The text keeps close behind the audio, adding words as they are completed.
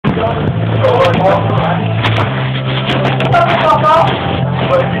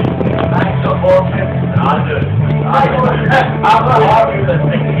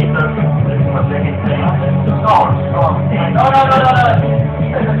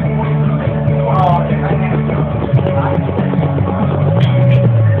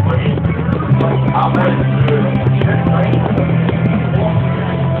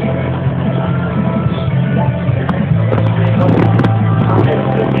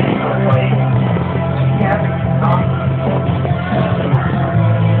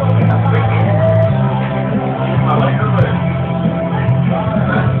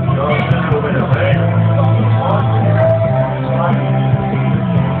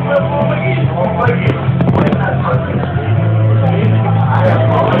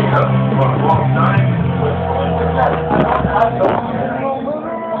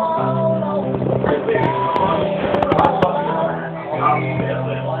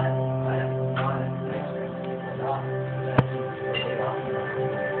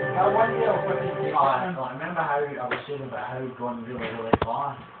I remember how I was saying about how it's gone really, really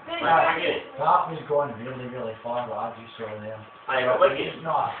far. That was going really, really far, what I just saw there. It's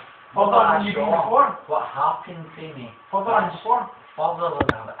not. What happened to me? Further than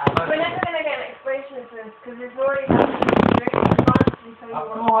that. We're never going to get an explanation of this because we've already had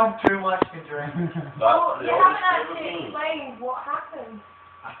I've not had too much to drink. Well, you haven't actually explained what happened.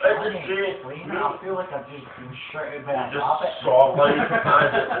 I feel like I've just been shouted by a rabbit. Just saw life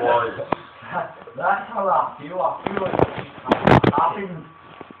as it was. That's how I feel. I feel like it's just happened.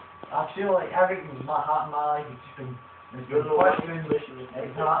 I feel like everything's my life has just been questioned.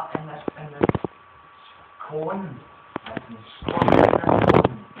 It's not in this cone. It's been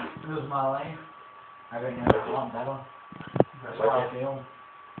squashing through my life. Everything is calmed down. That's how I feel.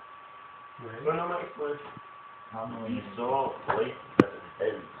 I'm really So life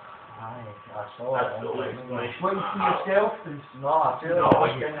I saw it. That's the only explanation. Waiting for yourself? No, I feel like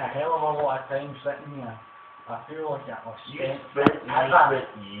I'm spending a hell of a lot of time sitting here. I feel like I've spent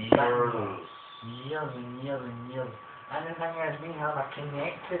years. Years and years and years. And the thing is, me and him are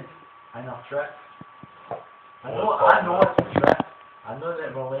connected in a trip. I know it's a trip. I know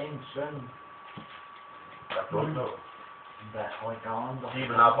that we're laying soon. I don't know. But like I understand.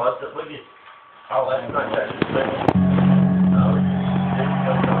 Even I bust it with you. Oh, that's not that. No.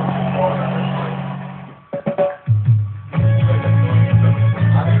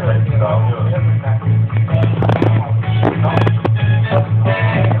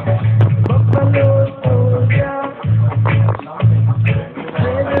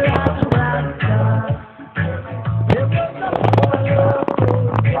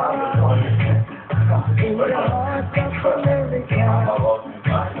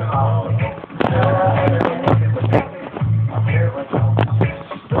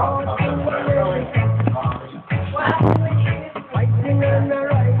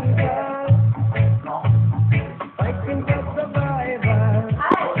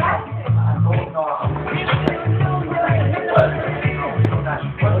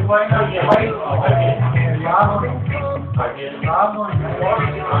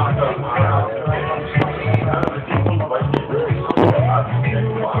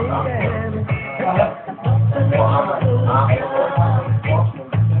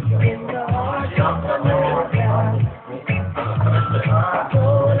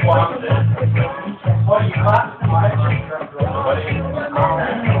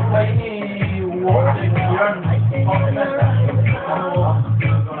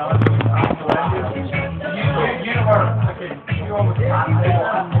 You were, you almost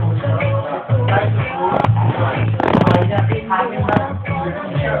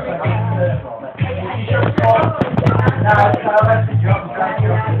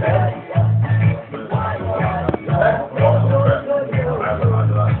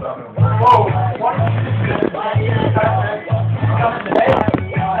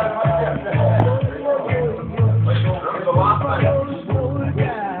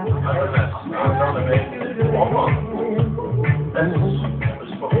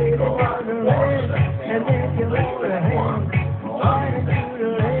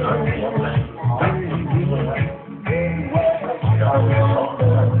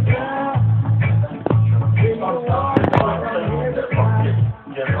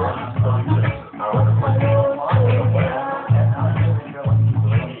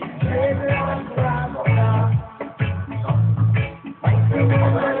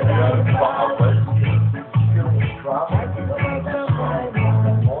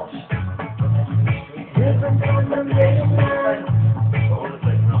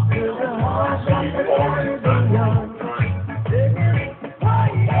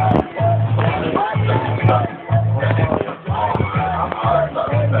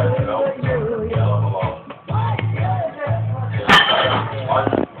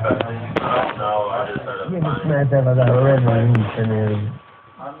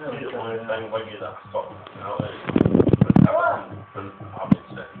I'm You really don't want good. anything when you're that fucking out there. But everything from having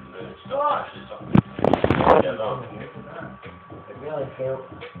sex and doing stuff, actually something. Yeah, that. It really felt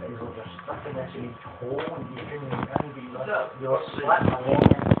as though you're stuck in this huge hole and you couldn't be like, you're sweating along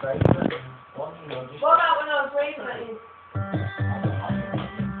inside it. What What about when I was waving at you?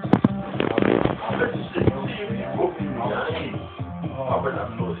 I bet you see you fucking the eye. I bet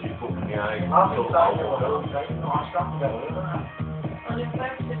I've noticed you fucking the eye. I've been back here the whole time. No, I started to get over that. On your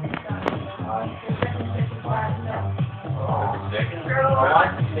first shift, you started. Aye. Your second shift, you started. Second. I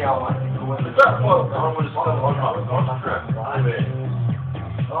want to say I want to go in the Is that what I was still on my contract?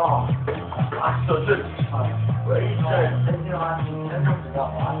 Oh, I still did. Right, didn't you last week? Didn't you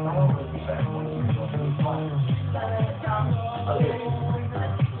got last time? I was just saying, what you doing?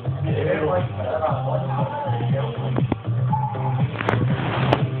 Yeah, like,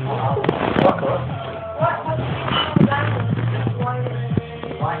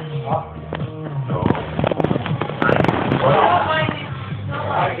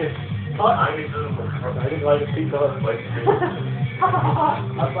 I didn't like to speak on it, like,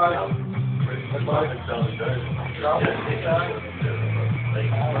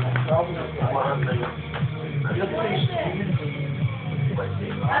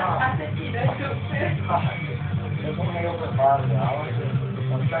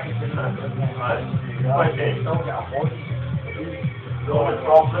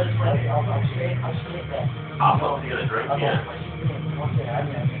 I'm not gonna drink yet.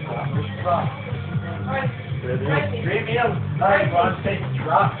 Straight me up. Alright, well, I'm taking a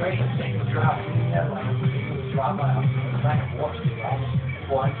drop, right? I'm taking a drop. Drop, I'm trying to watch the drop.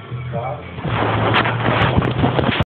 Going to the drop.